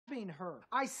stabbing her.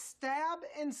 I stab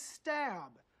and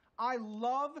stab. I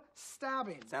love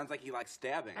stabbing. Sounds like you like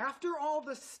stabbing. After all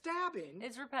the stabbing...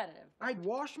 It's repetitive. I'd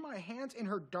wash my hands in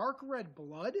her dark red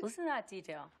blood. Listen to that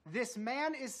detail. This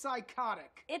man is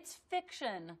psychotic. It's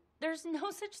fiction. There's no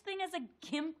such thing as a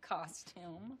GIMP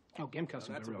costume. Oh, GIMP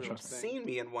costumes are real. I've seen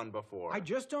me in one before. I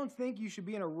just don't think you should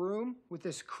be in a room with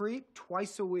this creep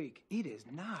twice a week. It is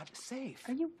not safe.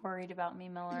 Are you worried about me,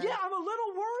 Miller? Yeah, I'm a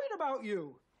little worried about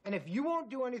you. And if you won't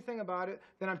do anything about it,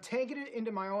 then I'm taking it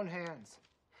into my own hands.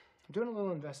 I'm doing a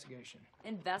little investigation.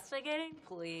 Investigating?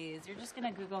 Please, you're just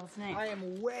gonna Google his name. I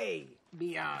am way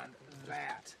beyond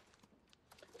that.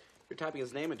 You're typing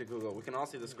his name into Google. We can all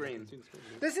see the screen.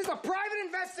 This is a private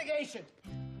investigation!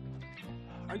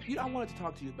 I wanted to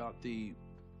talk to you about the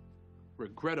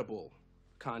regrettable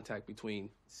contact between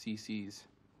Cece's,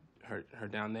 her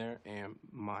down there, and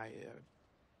my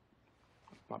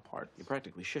part. You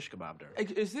practically shish kebabbed her.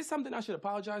 Is this something I should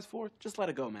apologize for? Just let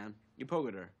it go, man. You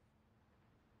pogoed her.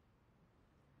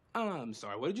 I'm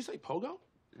sorry, what did you say, pogo?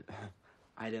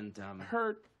 I didn't,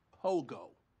 Heard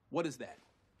pogo. What is that?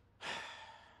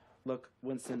 Look,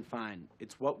 Winston, fine.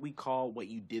 It's what we call what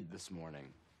you did this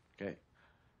morning, okay?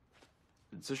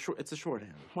 It's a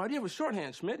shorthand. Why do you have a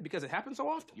shorthand, Schmidt? Because it happens so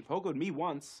often? You pogoed me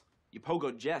once. You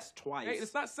pogoed Jess twice. Hey,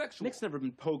 it's not sexual. Nick's never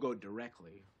been pogoed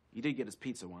directly. You did get his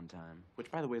pizza one time, which,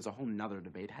 by the way, is a whole nother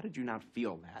debate. How did you not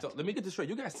feel that? So, let me get this straight.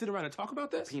 You guys sit around and talk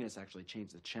about this? Penis actually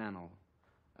changed the channel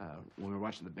when we were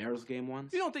watching the Bears game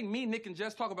once. You don't think me, Nick, and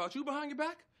Jess talk about you behind your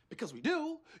back? Because we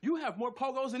do. You have more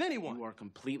pogos than anyone. You are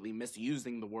completely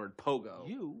misusing the word pogo.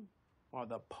 You are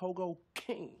the pogo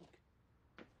king.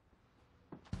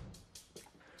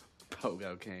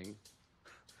 Pogo king.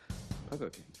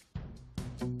 Pogo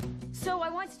king. So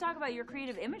I wanted to talk about your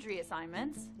creative imagery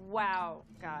assignments. Wow,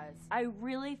 guys. I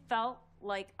really felt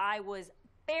like I was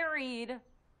buried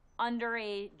under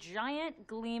a giant,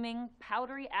 gleaming,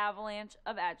 powdery avalanche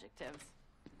of adjectives.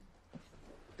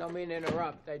 Don't mean to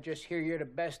interrupt. I just hear you're the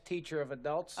best teacher of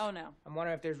adults. Oh, no. I'm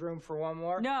wondering if there's room for one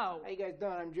more. No. How you guys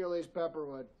doing? I'm Julius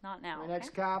Pepperwood. Not now. I'm an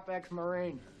ex-cop,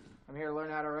 ex-Marine. I'm here to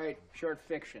learn how to write short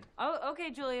fiction. Oh,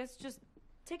 okay, Julius. Just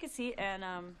take a seat and,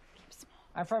 keep it small.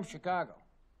 I'm from Chicago.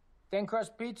 Thin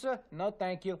crust pizza? No,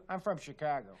 thank you. I'm from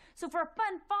Chicago. So for a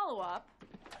fun follow-up...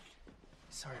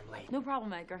 Sorry I'm late. No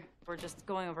problem, Edgar. We're just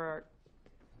going over our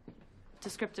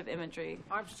descriptive imagery.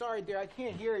 I'm sorry, dear. I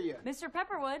can't hear you. Mr.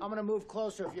 Pepperwood. I'm gonna move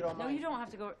closer if you don't mind. No, you don't have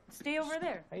to go. Stay over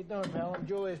there. How you doing, pal? I'm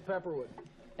Julius Pepperwood.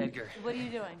 Edgar. What are you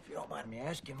doing? If you don't mind me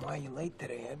asking, why are you late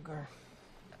today, Edgar?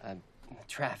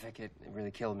 Traffic, it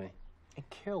really killed me. It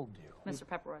killed you? Mr.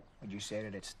 Pepperwood. Would you say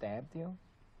that it stabbed you?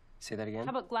 Say that again?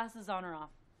 How about glasses on or off?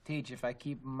 Teach, if I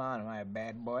keep them on, am I a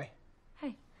bad boy?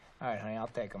 Hey. All right, honey, I'll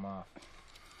take them off.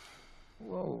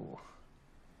 Whoa.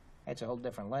 That's a whole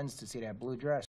different lens to see that blue dress.